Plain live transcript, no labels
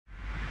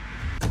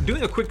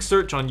doing a quick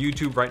search on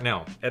YouTube right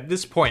now. At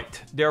this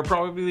point, there are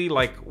probably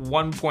like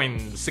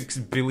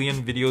 1.6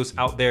 billion videos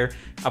out there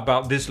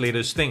about this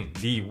latest thing,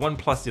 the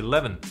OnePlus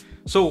 11.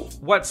 So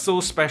what's so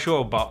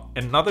special about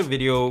another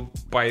video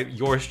by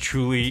yours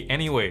truly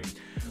anyway?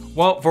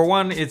 Well, for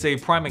one, it's a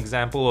prime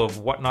example of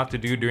what not to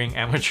do during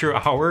amateur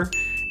hour.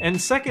 And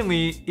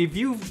secondly, if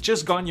you've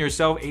just gotten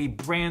yourself a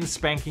brand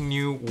spanking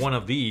new one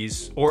of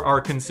these, or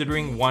are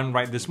considering one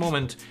right this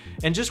moment,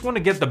 and just want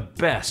to get the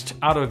best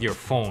out of your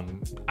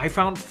phone, I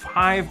found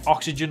 5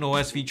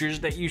 OxygenOS features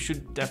that you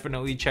should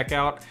definitely check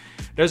out.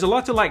 There's a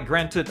lot to like,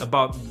 granted,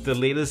 about the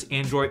latest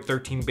Android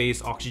 13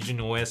 based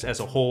OxygenOS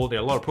as a whole. There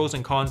are a lot of pros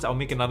and cons. I'll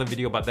make another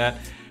video about that.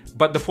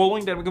 But the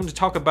following that we're going to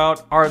talk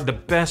about are the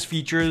best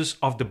features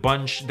of the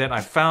bunch that I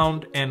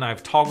found and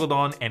I've toggled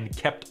on and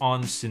kept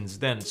on since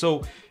then.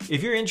 So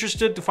if you're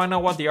interested to find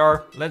out what they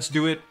are, let's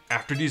do it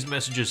after these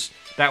messages.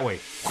 That way.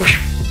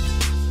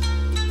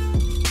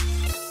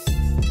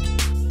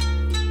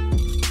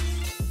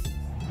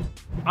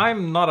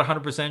 I'm not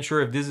 100% sure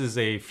if this is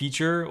a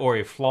feature or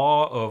a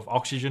flaw of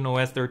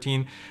OxygenOS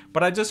 13,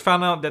 but I just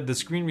found out that the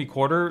screen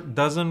recorder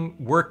doesn't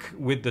work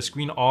with the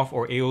screen off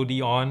or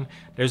AOD on.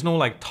 There's no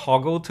like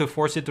toggle to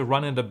force it to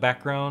run in the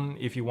background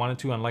if you wanted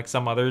to, unlike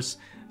some others.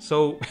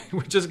 So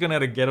we're just gonna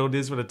have to ghetto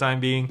this for the time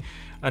being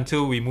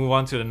until we move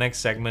on to the next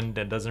segment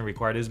that doesn't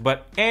require this.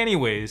 But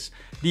anyways,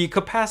 the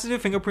capacitive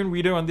fingerprint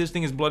reader on this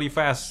thing is bloody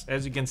fast.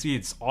 As you can see,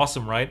 it's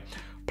awesome, right?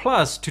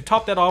 Plus, to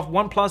top that off,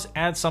 OnePlus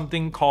adds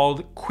something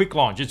called Quick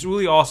Launch. It's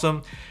really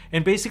awesome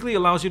and basically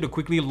allows you to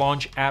quickly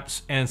launch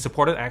apps and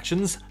supported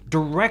actions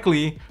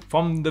directly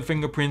from the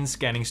fingerprint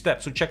scanning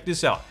step. So check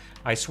this out.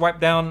 I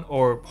swipe down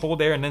or hold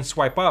there and then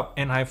swipe up,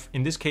 and I've,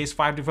 in this case,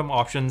 5 different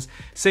options.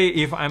 Say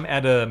if I'm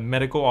at a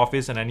medical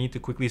office and I need to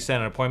quickly set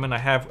an appointment, I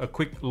have a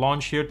quick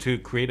launch here to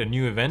create a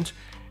new event.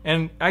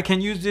 And I can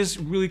use this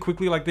really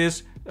quickly like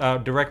this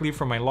directly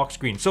from my lock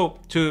screen. So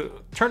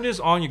to turn this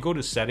on, you go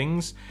to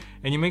settings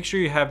and you make sure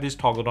you have this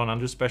toggled on.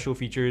 Under special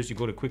features, you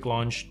go to quick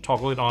launch,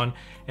 toggle it on,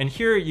 and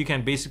here you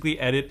can basically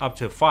edit up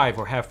to 5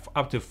 or have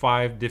up to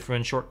 5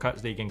 different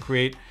shortcuts that you can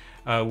create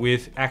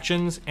with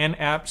actions and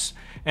apps.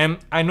 And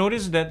I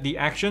noticed that the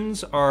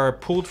actions are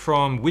pulled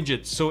from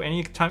widgets. So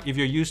anytime, if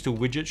you're used to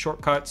widget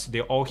shortcuts,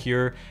 they're all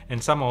here,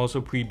 and some are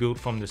also pre-built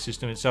from the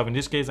system itself. In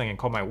this case, I can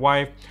call my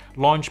wife,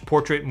 launch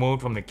portrait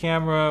mode from the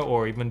camera,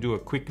 or even do a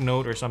quick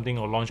note or something,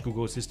 or launch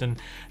Google Assistant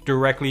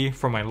directly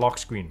from my lock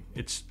screen.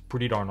 It's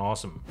pretty darn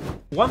awesome.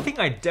 One thing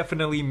I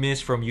definitely miss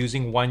from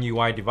using One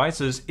UI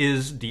devices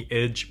is the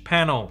Edge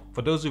panel.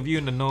 For those of you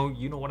in the know,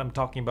 you know what I'm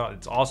talking about.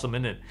 It's awesome,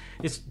 isn't it?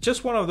 It's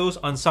just one of those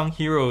unsung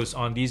heroes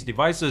on these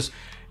devices,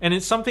 and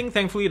it's something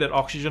thankfully that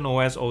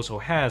OxygenOS also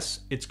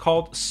has. It's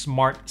called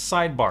Smart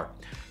Sidebar.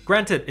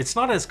 Granted, it's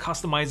not as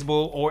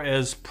customizable or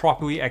as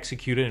properly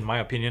executed in my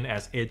opinion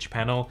as Edge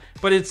panel,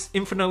 but it's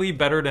infinitely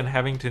better than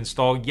having to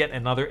install yet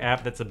another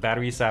app that's a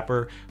battery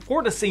sapper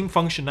for the same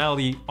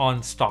functionality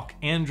on stock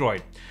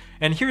Android.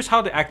 And here's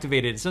how to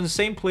activate it. It's in the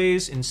same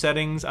place in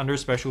settings under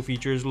special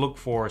features. Look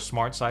for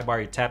Smart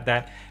Sidebar, you tap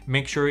that,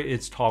 make sure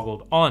it's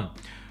toggled on.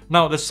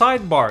 Now the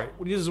sidebar,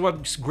 this is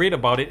what's great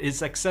about it,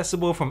 it's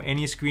accessible from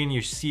any screen.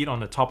 You see it on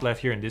the top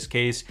left here in this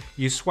case.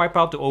 You swipe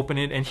out to open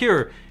it, and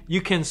here you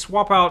can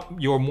swap out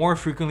your more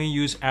frequently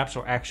used apps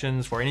or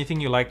actions for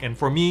anything you like. And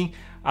for me,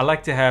 I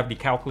like to have the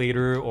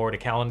calculator or the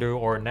calendar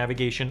or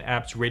navigation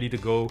apps ready to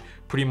go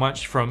pretty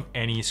much from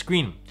any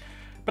screen.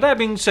 But that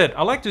being said,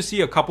 I like to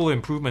see a couple of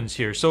improvements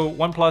here. So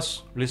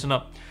OnePlus, listen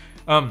up.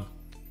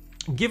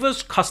 Give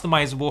us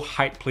customizable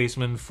height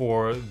placement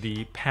for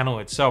the panel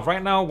itself.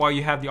 Right now, while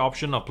you have the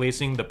option of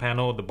placing the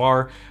panel, the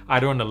bar,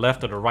 either on the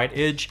left or the right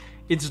edge,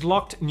 it's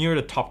locked near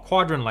the top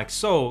quadrant like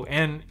so.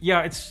 And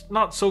yeah, it's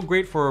not so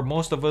great for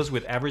most of us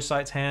with average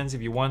size hands.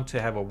 If you want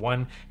to have a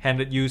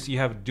one-handed use, you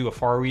have to do a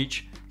far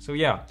reach. So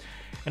yeah.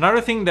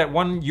 Another thing that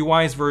One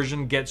UI's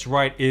version gets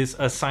right is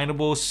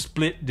assignable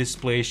split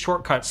display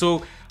shortcut.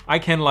 So I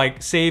can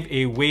like save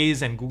a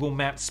Waze and Google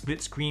Maps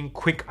split screen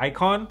quick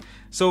icon.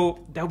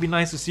 So that would be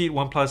nice to see at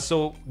OnePlus,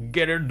 so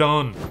get it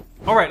done.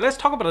 All right, let's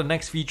talk about the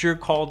next feature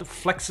called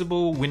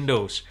flexible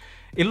windows.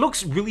 It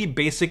looks really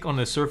basic on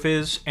the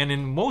surface, and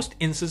in most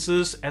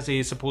instances as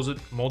a supposed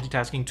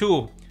multitasking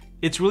tool.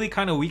 It's really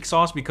kind of weak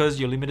sauce because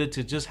you're limited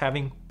to just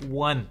having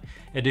one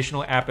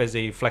additional app as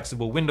a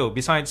flexible window,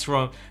 besides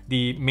from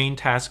the main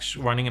tasks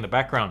running in the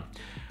background.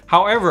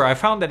 However, I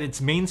found that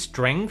its main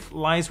strength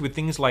lies with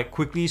things like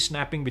quickly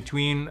snapping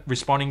between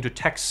responding to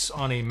texts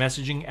on a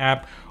messaging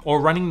app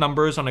or running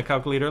numbers on a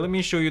calculator. Let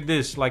me show you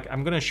this. Like,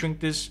 I'm gonna shrink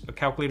this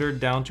calculator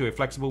down to a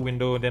flexible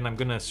window, and then I'm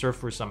gonna surf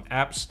for some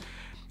apps.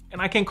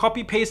 And I can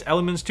copy paste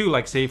elements too,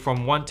 like say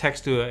from one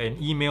text to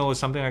an email or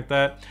something like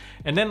that.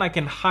 And then I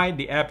can hide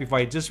the app. If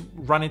I just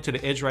run it to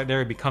the edge right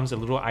there, it becomes a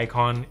little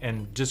icon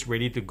and just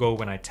ready to go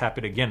when I tap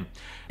it again.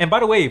 And by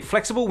the way,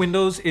 flexible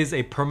windows is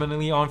a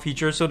permanently on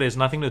feature, so there's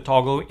nothing to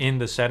toggle in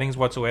the settings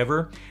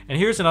whatsoever. And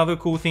here's another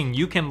cool thing.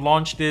 You can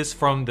launch this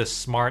from the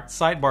Smart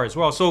Sidebar as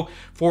well. So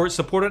for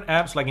supported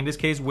apps, like in this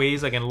case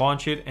Waze, I can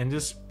launch it and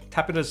just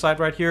tap it aside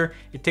right here,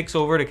 it takes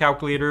over the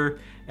calculator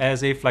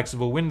as a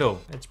flexible window.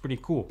 That's pretty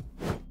cool.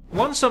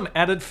 Want some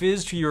added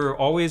fizz to your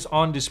always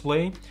on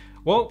display?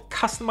 Well,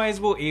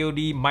 customizable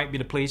AOD might be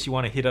the place you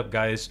want to hit up,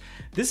 guys.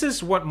 This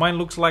is what mine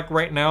looks like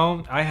right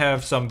now. I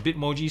have some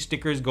Bitmoji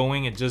stickers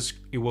going. It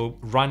will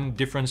run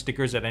different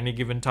stickers at any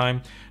given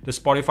time. The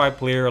Spotify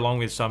player along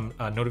with some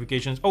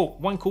notifications. Oh,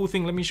 one cool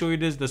thing, let me show you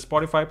this. The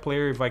Spotify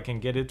player, if I can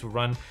get it to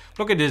run.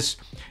 Look at this.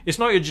 It's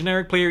not your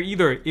generic player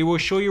either. It will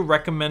show you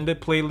recommended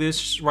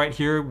playlists right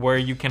here where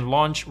you can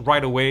launch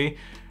right away.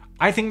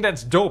 I think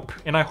that's dope,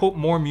 and I hope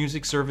more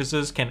music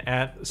services can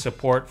add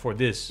support for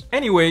this.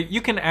 Anyway, you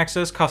can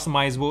access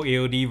customizable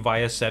AOD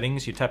via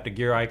settings. You tap the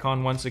gear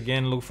icon once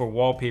again, look for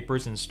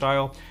wallpapers and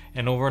style,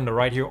 and over on the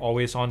right here,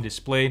 always on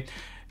display.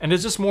 And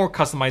there's just more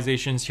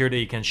customizations here that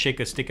you can shake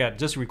a stick at.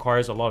 Just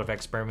requires a lot of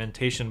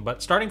experimentation.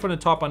 But starting from the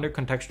top under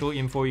contextual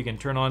info, you can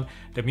turn on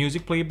the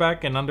music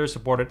playback, and under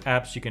supported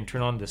apps, you can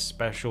turn on the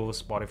special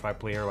Spotify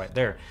player right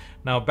there.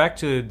 Now back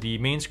to the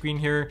main screen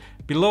here.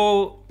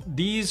 Below,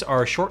 these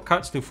are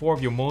shortcuts to 4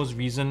 of your most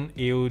recent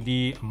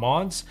AOD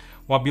mods.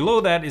 While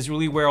below that is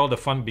really where all the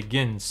fun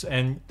begins.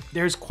 And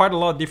there's quite a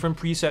lot of different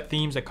preset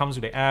themes that comes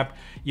with the app,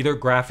 either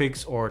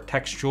graphics or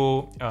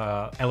textual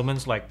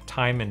elements like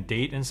time and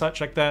date and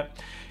such like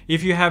that.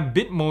 If you have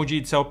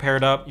Bitmoji itself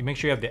paired up, you make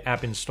sure you have the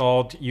app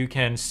installed. You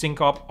can sync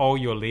up all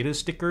your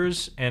latest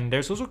stickers, and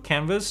there's also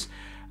Canvas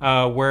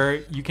where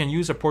you can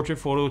use a portrait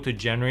photo to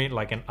generate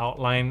like an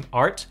outline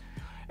art.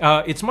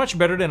 It's much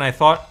better than I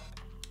thought,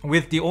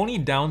 with the only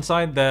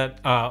downside that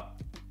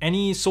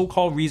any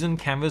so-called reason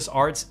Canvas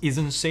arts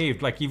isn't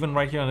saved. Like even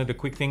right here under the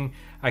quick thing,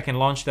 I can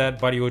launch that,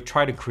 but it will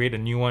try to create a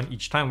new one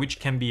each time, which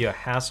can be a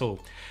hassle.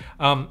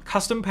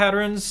 Custom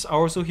patterns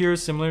are also here,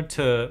 similar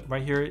to,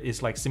 right here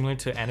is like similar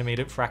to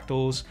animated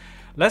fractals.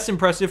 Less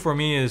impressive for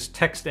me is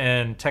text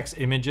and text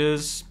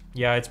images.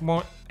 Yeah, it's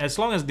more, as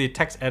long as the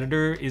text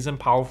editor isn't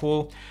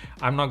powerful,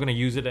 I'm not gonna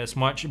use it as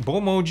much.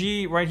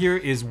 Bomoji right here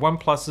is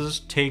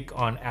OnePlus's take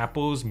on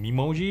Apple's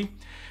Memoji.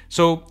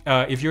 So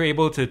if you're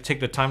able to take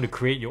the time to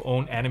create your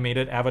own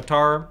animated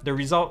avatar, the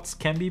results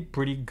can be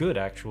pretty good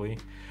actually.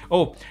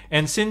 Oh,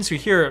 and since you're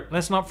here,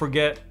 let's not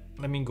forget,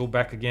 let me go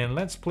back again.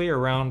 Let's play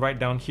around right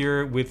down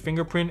here with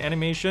fingerprint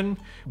animation.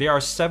 There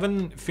are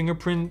 7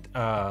 fingerprint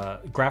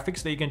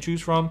graphics that you can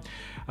choose from.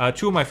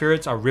 2 of my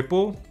favorites are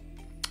Ripple,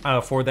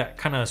 for that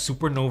kind of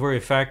supernova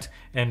effect,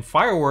 and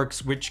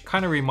Fireworks, which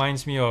kind of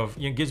reminds me of,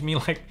 it gives me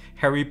like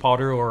Harry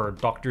Potter or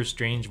Doctor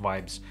Strange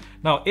vibes.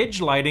 Now,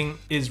 edge lighting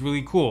is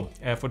really cool.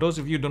 For those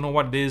of you who don't know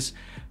what it is,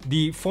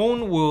 the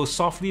phone will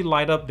softly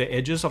light up the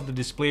edges of the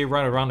display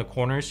right around the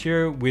corners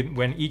here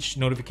when each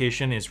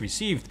notification is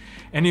received,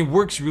 and it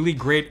works really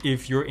great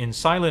if you're in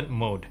silent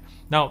mode.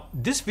 Now,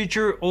 this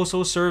feature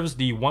also serves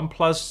the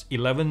OnePlus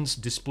 11's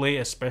display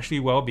especially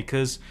well,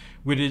 because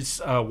with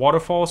its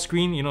waterfall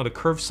screen, you know, the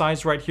curved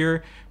sides right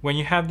here, when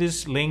you have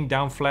this laying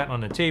down flat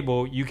on the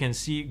table, you can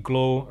see it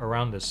glow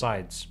around the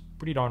sides.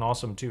 Pretty darn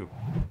awesome too.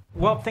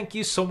 Well, thank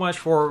you so much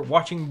for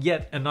watching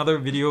yet another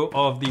video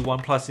of the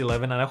OnePlus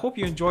 11, and I hope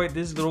you enjoyed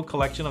this little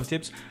collection of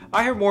tips.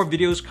 I have more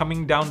videos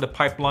coming down the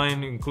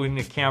pipeline, including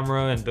the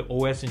camera and the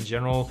OS in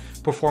general,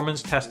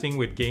 performance testing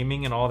with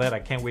gaming and all that. I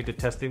can't wait to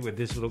test it with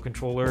this little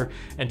controller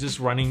and just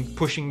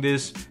pushing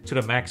this to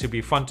the max. It'll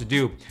be fun to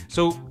do.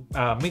 So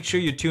make sure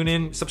you tune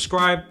in,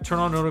 subscribe, turn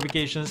on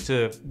notifications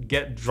to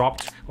get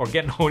dropped or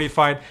get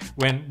notified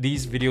when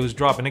these videos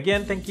drop. And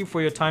again, thank you for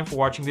your time for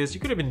watching this. You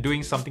could have been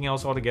doing something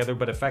else altogether,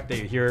 but the fact that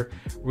you're here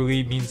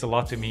really means a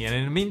lot to me. And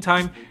in the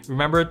meantime,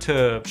 remember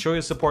to show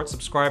your support,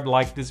 subscribe,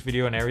 like this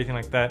video and everything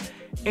like that.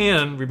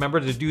 And remember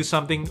to do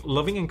something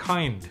loving and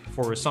kind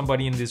for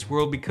somebody in this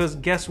world, because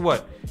guess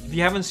what? If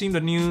you haven't seen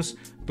the news,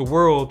 the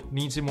world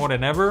needs it more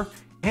than ever,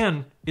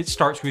 and it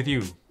starts with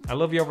you. I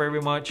love you all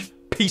very much.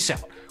 Peace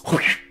out.